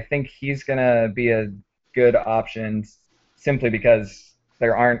 I think he's going to be a good option simply because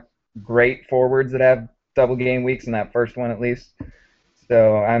there aren't great forwards that have double game weeks in that first one at least.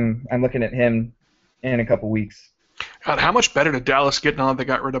 So I'm looking at him in a couple weeks. God, how much better did Dallas get now that they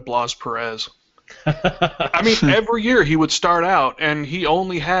got rid of Blas Perez? I mean, every year he would start out, and he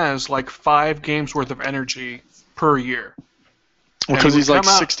only has like 5 games worth of energy per year. Well, because he's like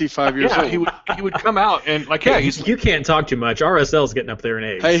 65 years old. Yeah, he would come out and like, yeah, he's. You can't talk too much. RSL's getting up there in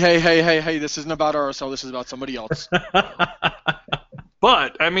age. Hey! This isn't about RSL. This is about somebody else.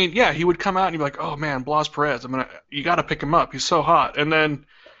 But I mean, yeah, he would come out and you'd be like, oh man, Blas Perez. You got to pick him up. He's so hot. And then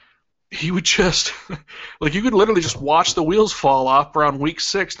he would just, like, you could literally just watch the wheels fall off around week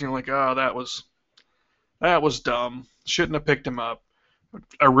 6, and you're like, oh, that was dumb. Shouldn't have picked him up.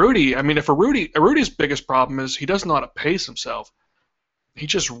 Urruti, I mean, if Urruti's biggest problem is he doesn't know how to pace himself. He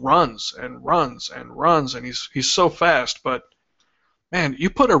just runs and runs and runs, and he's so fast. But man, you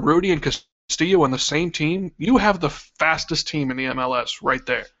put Urruti and Castillo on the same team, you have the fastest team in the MLS right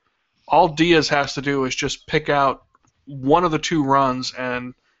there. All Diaz has to do is just pick out one of the 2 runs,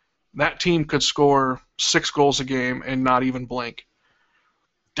 and that team could score 6 goals a game and not even blink.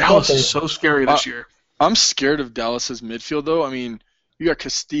 Dallas is so scary this year. I'm scared of Dallas's midfield, though. I mean, you got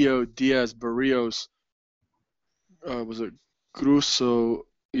Castillo, Diaz, Barrios, was it Grusso,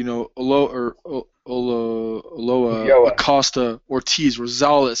 Oloa, Acosta, Ortiz,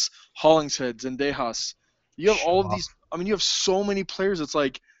 Rosales, Hollingshead, Zendejas. You have all of these. I mean, you have so many players. It's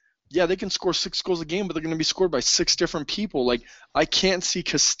like, yeah, they can score 6 goals a game, but they're going to be scored by 6 different people. Like, I can't see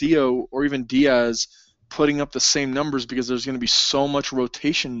Castillo or even Diaz putting up the same numbers because there's going to be so much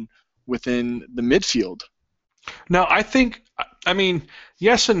rotation within the midfield. No, I mean,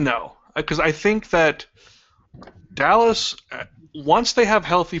 yes and no. Because I think that Dallas, once they have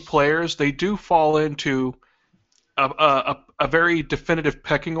healthy players, they do fall into a very definitive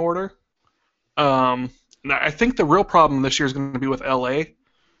pecking order. Now, I think the real problem this year is going to be with LA.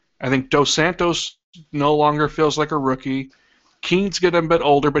 I think Dos Santos no longer feels like a rookie. Keane's getting a bit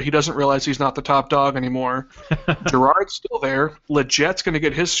older, but he doesn't realize he's not the top dog anymore. Gerard's still there. Leget's going to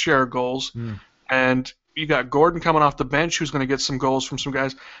get his share of goals. And you got Gordon coming off the bench who's going to get some goals from some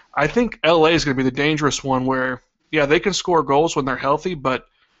guys. I think LA is going to be the dangerous one where, yeah, they can score goals when they're healthy, but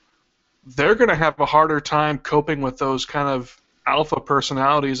they're going to have a harder time coping with those kind of alpha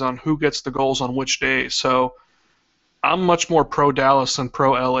personalities on who gets the goals on which day. So I'm much more pro-Dallas than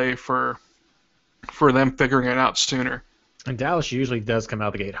pro-LA for them figuring it out sooner. And Dallas usually does come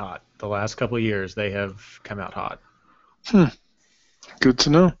out the gate hot. The last couple of years, they have come out hot. Good to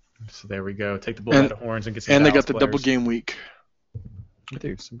know. So there we go. Take the bull by the horns and get some. And Dallas they got the players. double game week.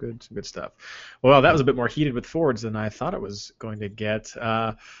 Dude, some good stuff. Well, that was a bit more heated with forwards than I thought it was going to get.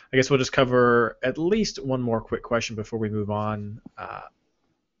 I guess we'll just cover at least one more quick question before we move on.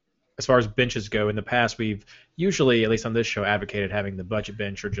 As far as benches go, in the past we've usually, at least on this show, advocated having the budget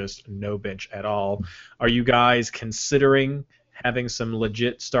bench or just no bench at all. Are you guys considering having some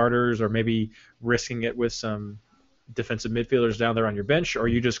legit starters or maybe risking it with some defensive midfielders down there on your bench, or are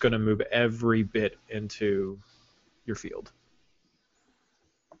you just going to move every bit into your field?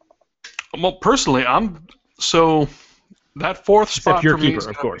 Well, personally, so that 4th spot your for me keeper,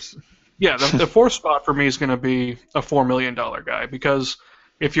 of course. Yeah, the 4th spot for me is going to be a $4 million guy because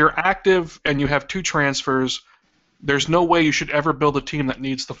if you're active and you have 2 transfers, there's no way you should ever build a team that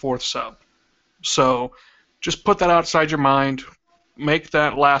needs the 4th sub. So just put that outside your mind, make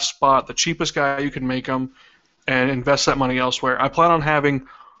that last spot the cheapest guy you can make them, and invest that money elsewhere. I plan on having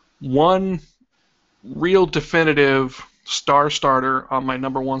one real definitive starter on my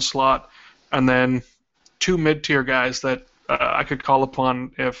number 1 slot, and then 2 mid-tier guys that I could call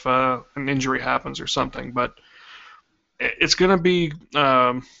upon if an injury happens or something. But it's going to be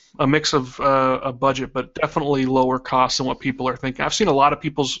a mix of a budget, but definitely lower cost than what people are thinking. I've seen a lot of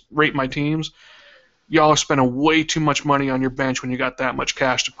people rate my teams. Y'all are spending way too much money on your bench when you got that much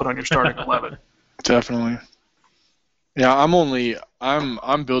cash to put on your starting 11. Definitely. Yeah,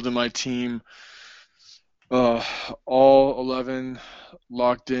 I'm building my team. All 11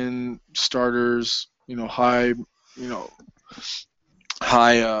 locked in starters. High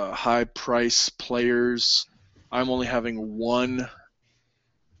price players. I'm only having 1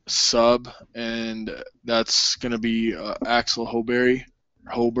 sub, and that's gonna be Axel Holberg.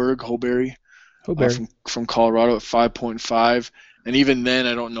 from Colorado at 5.5, and even then,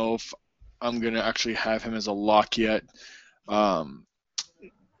 I don't know if I'm going to actually have him as a lock yet. But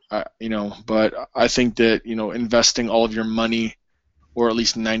I think that investing all of your money, or at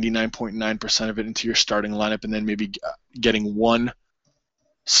least 99.9% of it, into your starting lineup, and then maybe getting one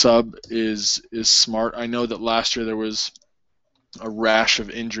sub is smart. I know that last year there was a rash of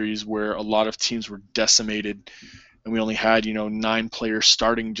injuries where a lot of teams were decimated, and we only had 9 players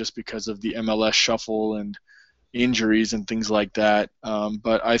starting just because of the MLS shuffle and injuries and things like that.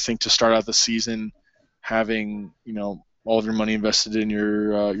 But I think to start out the season, having all of your money invested in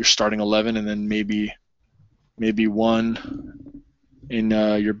your starting 11, and then maybe one in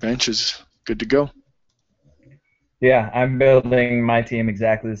your bench is good to go. Yeah, I'm building my team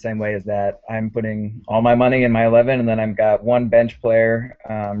exactly the same way as that. I'm putting all my money in my 11, and then I've got one bench player.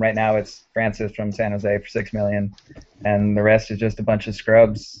 Right now it's Francis from San Jose for $6 million, and the rest is just a bunch of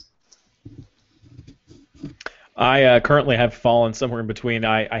scrubs. I currently have fallen somewhere in between.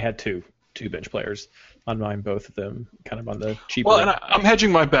 I had two bench players on mine, both of them kind of on the cheaper. Well, and I'm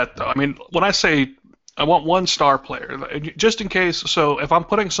hedging my bet, though. I mean, when I say I want one star player, just in case, so if I'm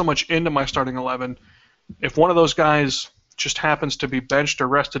putting so much into my starting 11, if one of those guys just happens to be benched or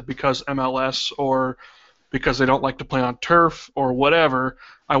rested because MLS or because they don't like to play on turf or whatever,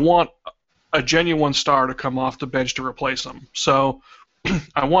 I want a genuine star to come off the bench to replace them. So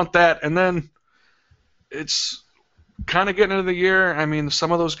I want that, and then it's kind of getting into the year. I mean,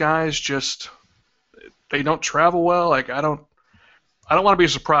 some of those guys just they don't travel well. Like I don't want to be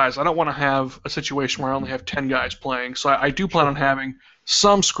surprised. I don't want to have a situation where I only have 10 guys playing. So I do plan on having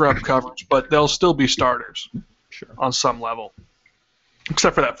some scrub coverage, but they'll still be starters on some level.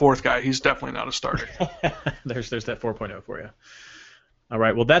 Except for that fourth guy. He's definitely not a starter. There's that 4.0 for you. All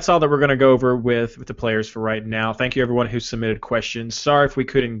right, well, that's all that we're going to go over with the players for right now. Thank you, everyone who submitted questions. Sorry if we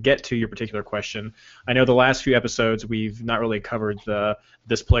couldn't get to your particular question. I know the last few episodes we've not really covered the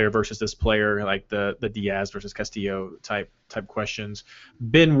this player versus this player, like the Diaz versus Castillo type questions.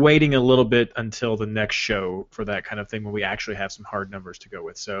 Been waiting a little bit until the next show for that kind of thing when we actually have some hard numbers to go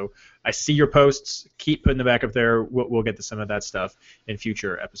with. So I see your posts. Keep putting them back up there. We'll get to some of that stuff in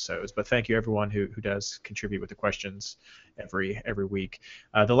future episodes. But thank you, everyone who does contribute with the questions every week.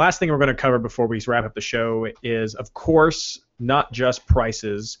 The last thing we're going to cover before we wrap up the show is, of course, not just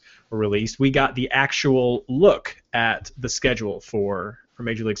prices were released. We got the actual look at the schedule for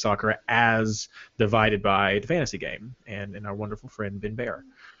Major League Soccer as divided by the fantasy game and our wonderful friend Ben Bear.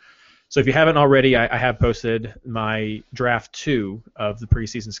 So if you haven't already, I have posted my draft 2 of the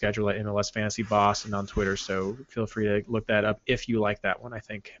preseason schedule at MLS Fantasy Boss and on Twitter, so feel free to look that up if you like that one. I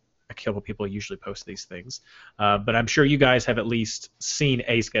think a couple people usually post these things. But I'm sure you guys have at least seen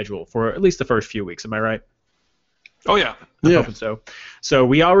a schedule for at least the first few weeks. Am I right? Oh, yeah. I'm hoping so. So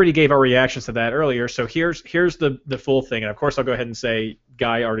we already gave our reactions to that earlier. So here's the full thing. And, of course, I'll go ahead and say,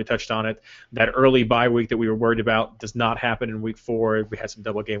 Guy already touched on it, that early bye week that we were worried about does not happen in week 4. We had some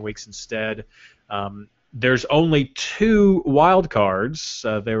double game weeks instead. There's only 2 wild cards.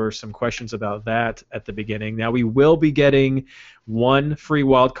 There were some questions about that at the beginning. Now we will be getting 1 free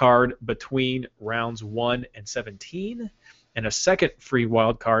wild card between rounds 1 and 17. And a second free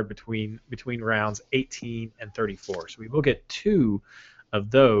wild card between rounds 18 and 34. So we will get 2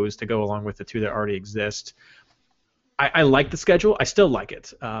 of those to go along with the 2 that already exist. I like the schedule. I still like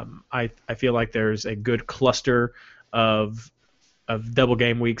it. I feel like there's a good cluster of double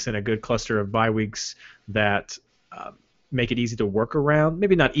game weeks and a good cluster of bye weeks that make it easy to work around.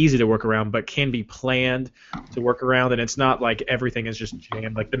 Maybe not easy to work around, but can be planned to work around. And it's not like everything is just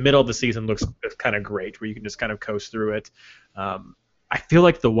jammed. Like the middle of the season looks kind of great, where you can just kind of coast through it. I feel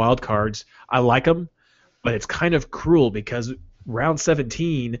like the wild cards, I like them, but it's kind of cruel because round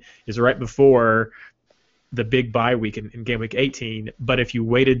 17 is right before the big bye week in game week 18. But if you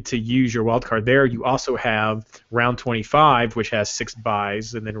waited to use your wild card there, you also have round 25, which has 6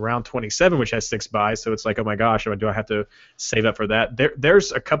 buys, and then round 27, which has 6 buys. So it's like, oh my gosh, do I have to save up for that?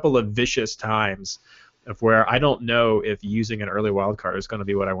 There's a couple of vicious times of where I don't know if using an early wild card is going to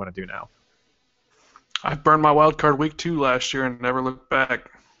be what I want to do now. I burned my wild card week 2 last year and never looked back.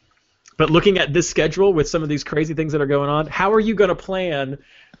 But looking at this schedule with some of these crazy things that are going on, how are you going to plan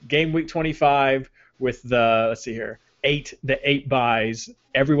game week 25 with the, let's see here, 8 buys,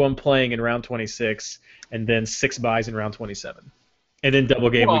 everyone playing in round 26, and then 6 buys in round 27, and then double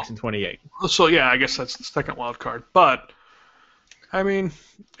game weeks in 28? So yeah, I guess that's the second wild card. But I mean,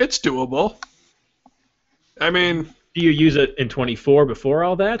 it's doable. I mean, do you use it in 24 before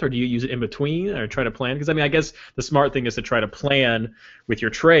all that, or do you use it in between, or try to plan? Because I mean, I guess the smart thing is to try to plan with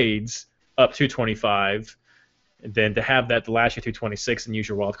your trades up to 25, and then to have that to last you through 26 and use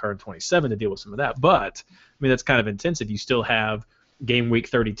your wild card in 27 to deal with some of that. But I mean, that's kind of intensive. You still have game week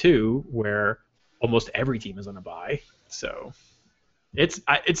 32 where almost every team is on a bye. So it's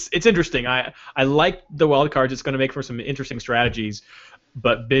interesting. I like the wild cards. It's going to make for some interesting strategies,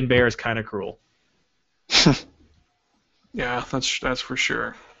 but Ben Bear is kind of cruel. Yeah, that's for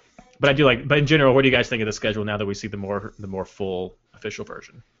sure. But I do like. But in general, what do you guys think of the schedule now that we see the more full official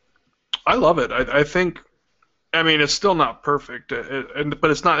version? I love it. I think. I mean, it's still not perfect,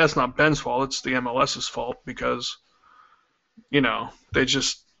 but it's not. That's not Ben's fault. It's the MLS's fault because, they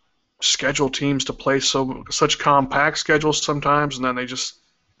just schedule teams to play such compact schedules sometimes, and then they just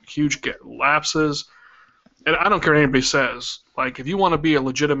huge lapses. And I don't care what anybody says. Like, if you want to be a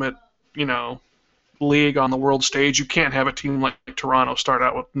legitimate, league on the world stage, you can't have a team like Toronto start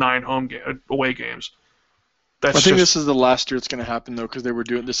out with 9 away games. I think this is the last year it's going to happen, though, because they were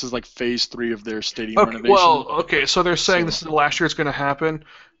doing this is like phase 3 of their stadium renovation. Well, so they're saying this is the last year it's going to happen.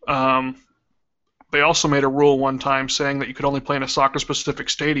 They also made a rule one time saying that you could only play in a soccer-specific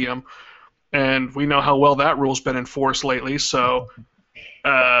stadium, and we know how well that rule's been enforced lately. So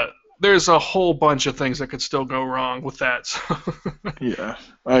there's a whole bunch of things that could still go wrong with that. Yeah,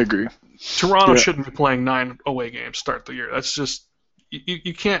 I agree. Toronto shouldn't be playing 9 away games start the year. That's just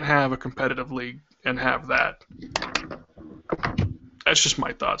you can't have a competitive league and have that. That's just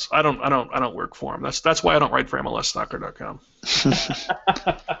my thoughts. I don't work for them. That's why I don't write for MLSsoccer.com.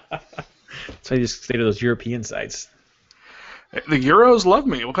 So you just stay to those European sites. The Euros love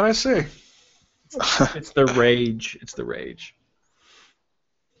me. What can I say? It's the rage. It's the rage.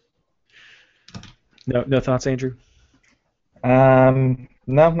 No thoughts, Andrew?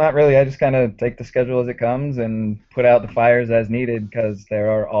 No, not really. I just kind of take the schedule as it comes and put out the fires as needed because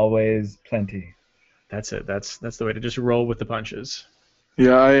there are always plenty. That's it. That's the way to just roll with the punches.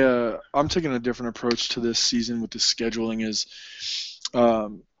 Yeah, I'm taking a different approach to this season with the scheduling. Is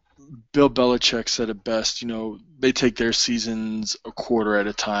Bill Belichick said it best. They take their seasons a quarter at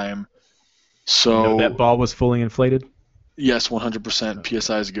a time. So that ball was fully inflated. Yes, 100%.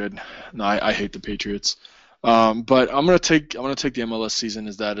 PSI is good. No, I hate the Patriots. But I'm gonna take the MLS season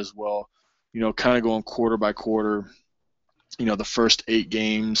as that as well. Kind of going quarter by quarter. The first 8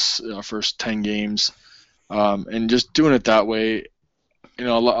 games, first 10 games, and just doing it that way. A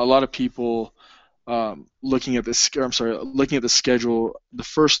lot of people looking at the schedule. The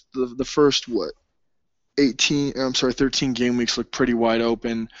first 13 game weeks look pretty wide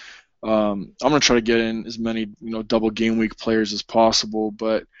open. I'm gonna try to get in as many double game week players as possible,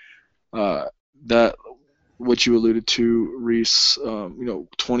 but that. What you alluded to, Reese,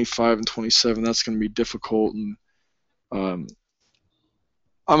 25 and 27, that's going to be difficult. And I'm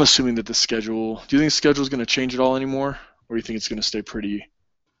assuming that the schedule, do you think the schedule is going to change at all anymore? Or do you think it's going to stay pretty?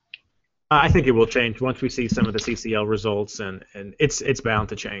 I think it will change once we see some of the CCL results, and it's bound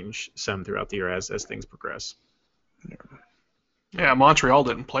to change some throughout the year as things progress. Yeah, Montreal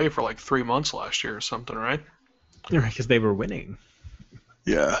didn't play for like 3 months last year or something, right? Because they were winning.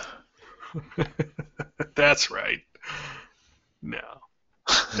 Yeah. That's right. No.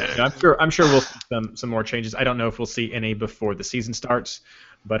 I'm sure we'll see some more changes. I don't know if we'll see any before the season starts,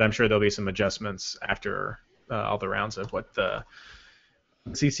 but I'm sure there'll be some adjustments after all the rounds of what the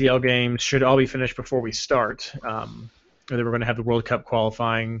CCL games should all be finished before we start. And then we're going to have the World Cup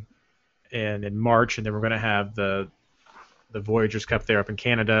qualifying in March, and then we're going to have the Voyagers Cup there up in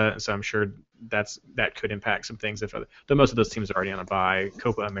Canada, so I'm sure that could impact some things. Though most of those teams are already on a bye.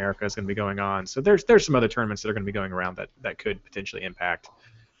 Copa America is going to be going on, so there's some other tournaments that are going to be going around that could potentially impact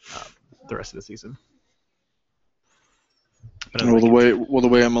the rest of the season. Well, the way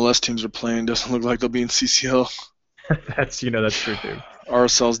MLS teams are playing doesn't look like they'll be in CCL. That's true too.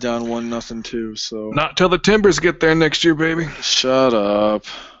 RSL's down 1-0 too, so not till the Timbers get there next year, baby. Shut up.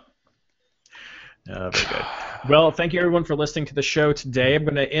 Very good. Well, thank you everyone for listening to the show today. I'm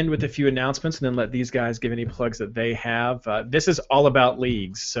going to end with a few announcements and then let these guys give any plugs that they have. This is all about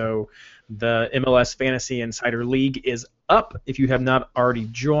leagues, so the MLS Fantasy Insider League is up. If you have not already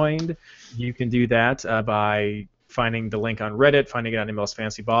joined, you can do that by finding the link on Reddit, finding it on MLS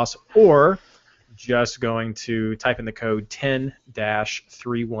Fantasy Boss, or just going to type in the code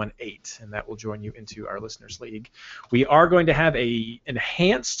 10-318, and that will join you into our Listeners League. We are going to have a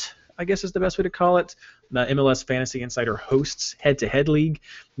enhanced, I guess is the best way to call it, the MLS Fantasy Insider Hosts Head-to-Head League.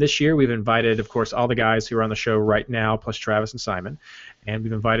 This year we've invited, of course, all the guys who are on the show right now, plus Travis and Simon. And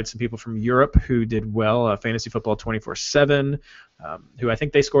we've invited some people from Europe who did well, Fantasy Football 24/7, who I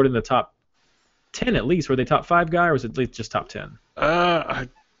think they scored in the top 10 at least. Were they top 5 guy, or was it just top 10? I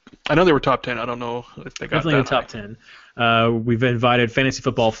I know they were top 10. I don't know if they got Definitely in that the top 10. We've invited Fantasy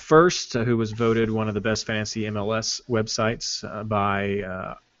Football First, who was voted one of the best fantasy MLS websites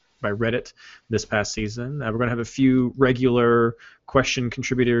by Reddit this past season. We're going to have a few regular question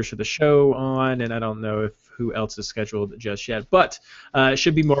contributors to the show on, and I don't know who else is scheduled just yet, but it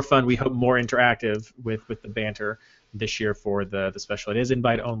should be more fun. We hope more interactive with the banter this year for the special. It is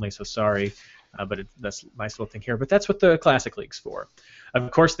invite only, so sorry, but that's a nice little thing here. But that's what the Classic League's for.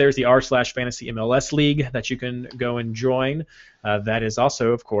 Of course, there's the r/Fantasy MLS League that you can go and join. That is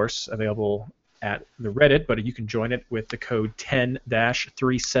also, of course, available at the Reddit, but you can join it with the code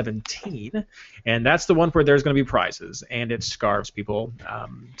 10-317, and that's the one where there's going to be prizes, and it's scarves, people.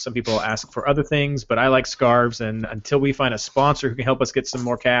 Some people ask for other things, but I like scarves, and until we find a sponsor who can help us get some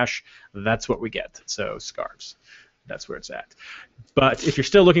more cash, that's what we get. So scarves. That's where it's at. But if you're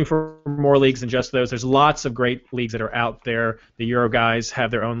still looking for more leagues than just those, there's lots of great leagues that are out there. The Euro guys have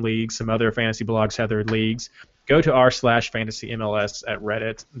their own leagues. Some other fantasy blogs have their leagues. Go to r/Fantasy MLS at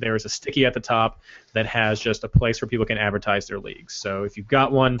Reddit. There is a sticky at the top that has just a place where people can advertise their leagues. So if you've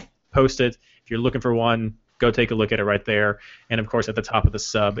got one, post it. If you're looking for one, go take a look at it right there. And, of course, at the top of the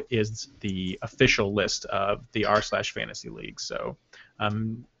sub is the official list of the r/Fantasy League. So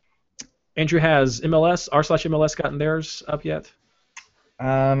Andrew, has r/MLS gotten theirs up yet?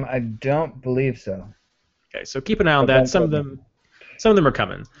 I don't believe so. Okay, so keep an eye on that. Some of them are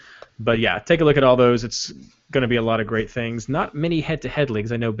coming. But yeah, take a look at all those. It's going to be a lot of great things. Not many head-to-head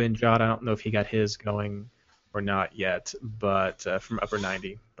leagues. I know Ben Jod, I don't know if he got his going or not yet, but from Upper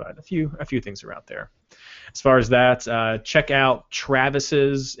 90. But a few things are out there. As far as that, check out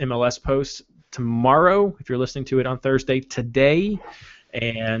Travis's MLS post tomorrow, if you're listening to it on Thursday, today.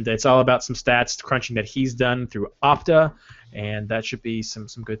 And it's all about some stats crunching that he's done through Opta, and that should be some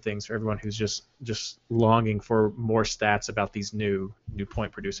good things for everyone who's just longing for more stats about these new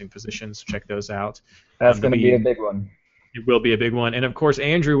point producing positions. So check those out. That's going to be a big one. It will be a big one, and of course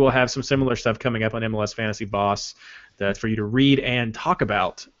Andrew will have some similar stuff coming up on MLS Fantasy Boss that for you to read and talk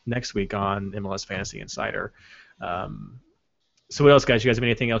about next week on MLS Fantasy Insider. So what else, guys? You guys have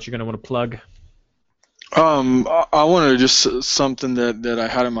anything else you're going to want to plug? I wanted to just something that I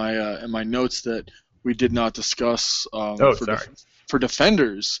had in my notes that we did not discuss. For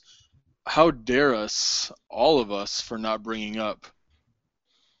defenders, how dare us, all of us, for not bringing up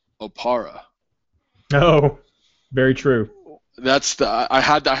Opara? Oh, very true. That's I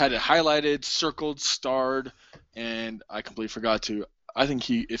had it highlighted, circled, starred, and I completely forgot to. I think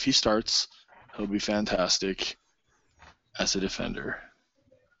if he starts, he'll be fantastic as a defender.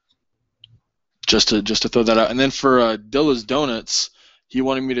 Just to throw that out. And then for Dilla's Donuts, he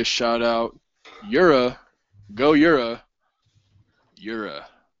wanted me to shout out Ura, go Ura,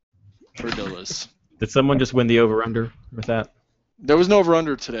 for Dilla's. Did someone just win the over/under with that? There was no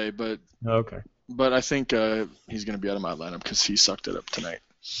over/under today, but okay. But I think he's going to be out of my lineup because he sucked it up tonight.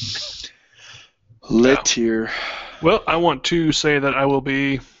 Lit here. Well, I want to say that I will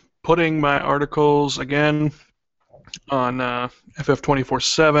be putting my articles again on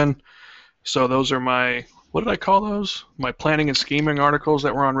FF247. So those are my, what did I call those? My planning and scheming articles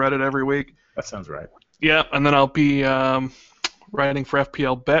that were on Reddit every week. That sounds right. Yeah, and then I'll be writing for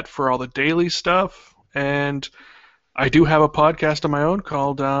FPL Bet for all the daily stuff. And I do have a podcast of my own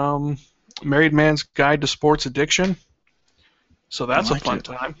called Married Man's Guide to Sports Addiction. So that's a fun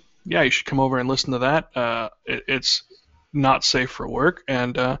time. Yeah, you should come over and listen to that. It's not safe for work,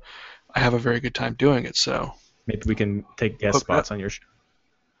 and I have a very good time doing it. So maybe we can take guest spots on your show.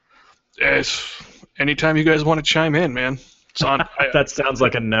 Anytime you guys want to chime in, man. It's on. That sounds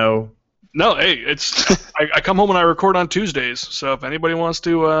like a no. No, hey, it's. I come home and I record on Tuesdays. So if anybody wants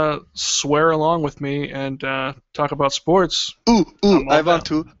to swear along with me and talk about sports, I want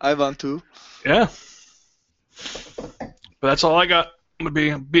to. Yeah. But that's all I got. I'm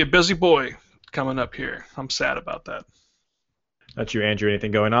gonna be a busy boy coming up here. I'm sad about that. That's you, Andrew.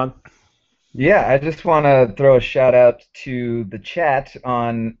 Anything going on? Yeah, I just want to throw a shout out to the chat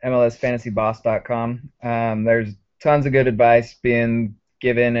on MLSFantasyBoss.com. There's tons of good advice being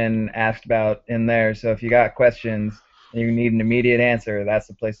given and asked about in there. So if you got questions and you need an immediate answer, that's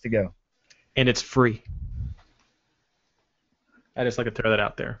the place to go. And it's free. I just like to throw that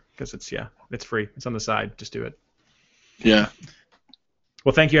out there because it's free. It's on the side. Just do it. Yeah.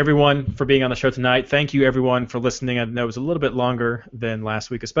 Well, thank you, everyone, for being on the show tonight. Thank you, everyone, for listening. I know it was a little bit longer than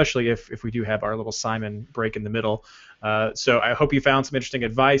last week, especially if we do have our little Simon break in the middle. So I hope you found some interesting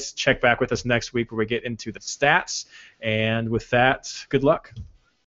advice. Check back with us next week where we get into the stats. And with that, good luck.